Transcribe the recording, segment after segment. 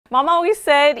Mom always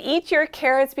said, eat your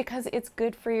carrots because it's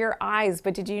good for your eyes.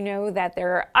 But did you know that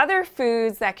there are other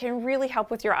foods that can really help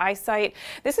with your eyesight?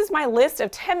 This is my list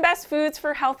of 10 best foods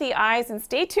for healthy eyes. And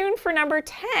stay tuned for number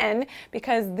 10,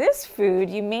 because this food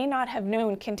you may not have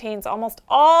known contains almost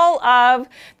all of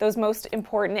those most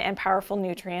important and powerful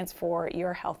nutrients for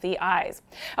your healthy eyes.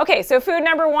 Okay, so food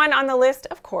number 1 on the list,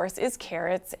 of course, is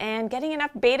carrots. And getting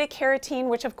enough beta carotene,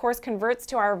 which of course converts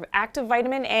to our active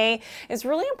vitamin A, is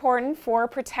really important for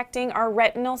protecting our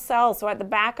retinal cells. So at the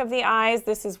back of the eyes,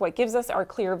 this is what gives us our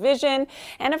clear vision,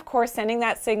 and of course sending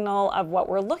that signal of what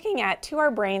we're looking at to our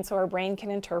brain so our brain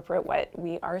can interpret what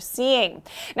we are seeing.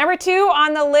 Number 2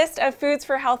 on the list of foods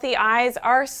for healthy eyes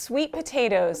are sweet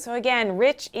potatoes. So again,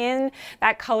 rich in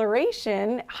that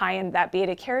coloration, high in that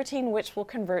beta carotene, which will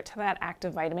convert to that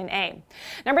active vitamin A.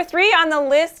 Number 3 on the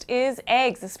list is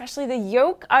eggs, especially the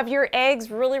yolk of your eggs.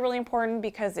 Really important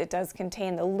because it does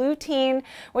contain the lutein,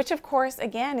 which of course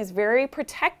again is very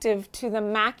protective to the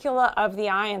macula of the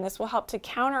eye, and this will help to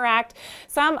counteract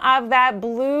some of that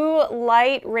blue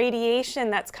light radiation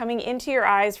that's coming into your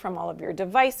eyes from all of your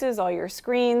devices, all your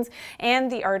screens, and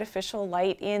the artificial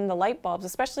light in the light bulbs,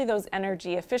 especially those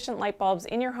energy efficient light bulbs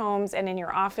in your homes and in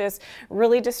your office.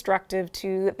 Really destructive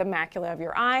to the macula of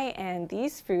your eye, and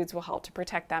these foods will help to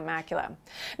protect that macula.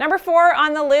 Number 4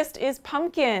 on the list is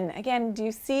pumpkin. Again, do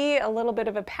you see a little bit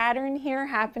of a pattern here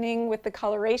happening with the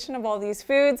coloration of all these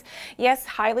foods? Yes,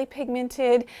 highly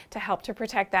pigmented to help to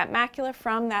protect that macula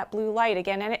from that blue light.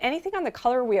 Again, anything on the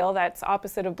color wheel that's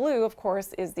opposite of blue, of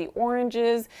course, is the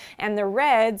oranges and the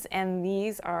reds, and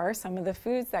these are some of the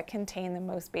foods that contain the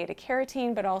most beta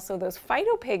carotene, but also those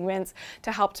phytopigments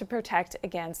to help to protect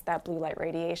against that blue light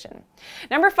radiation.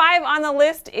 Number 5 on the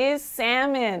list is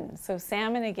salmon. So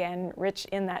salmon, again, rich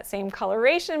in that same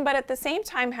coloration, but at the same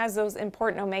time has those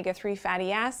important omega-3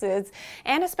 fatty acids,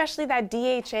 and especially that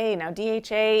DHA. Now,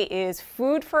 DHA is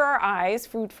food for our eyes,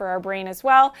 food for our brain as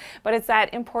well, but it's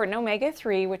that important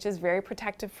omega-3 which is very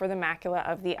protective for the macula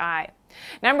of the eye.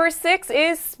 Number 6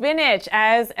 is spinach,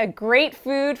 as a great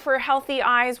food for healthy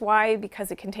eyes. Why?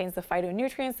 Because it contains the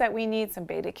phytonutrients that we need, some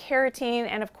beta carotene,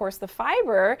 and of course the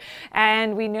fiber.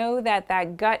 And we know that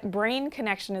that gut-brain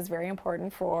connection is very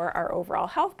important for our overall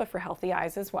health, but for healthy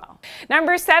eyes as well.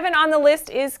 Number 7 on the list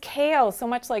is kale. So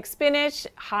much like spinach,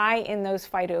 high in those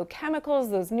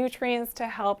phytochemicals, those nutrients to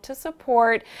help to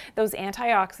support those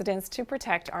antioxidants to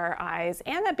protect our eyes,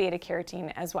 and that beta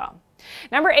carotene as well.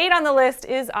 Number 8 on the list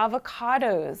is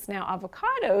avocados. Now,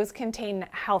 avocados contain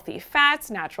healthy fats,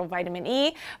 natural vitamin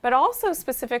E, but also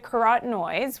specific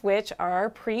carotenoids, which are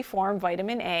preformed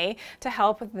vitamin A to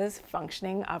help with this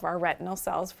functioning of our retinal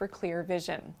cells for clear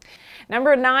vision.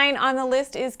 Number 9 on the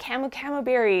list is camu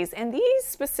berries, and these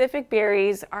specific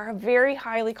berries are very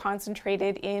highly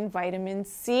concentrated in vitamin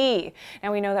C.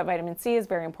 Now, we know that vitamin C is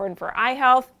very important for eye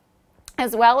health,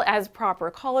 as well as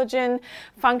proper collagen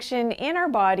function in our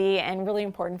body, and really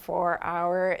important for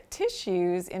our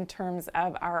tissues in terms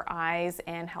of our eyes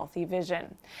and healthy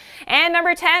vision. And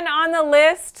number 10 on the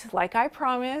list, like I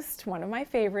promised, one of my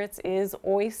favorites is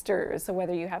oysters. So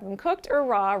whether you have them cooked or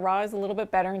raw is a little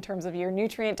bit better in terms of your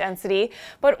nutrient density,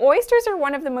 but oysters are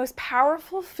one of the most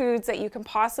powerful foods that you can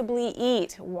possibly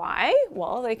eat. Why?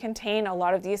 Well, they contain a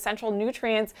lot of the essential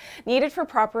nutrients needed for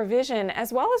proper vision,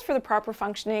 as well as for the proper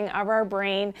functioning of our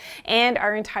brain and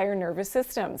our entire nervous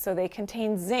system. So they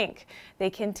contain zinc, they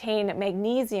contain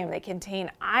magnesium, they contain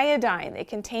iodine, they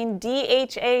contain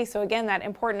DHA, so again, that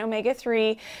important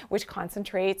omega-3 which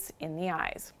concentrates in the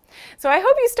eyes. So I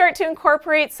hope you start to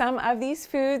incorporate some of these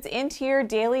foods into your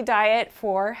daily diet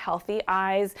for healthy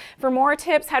eyes. For more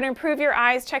tips how to improve your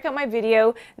eyes, check out my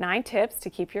video, 9 tips to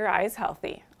keep your eyes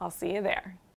healthy. I'll see you there.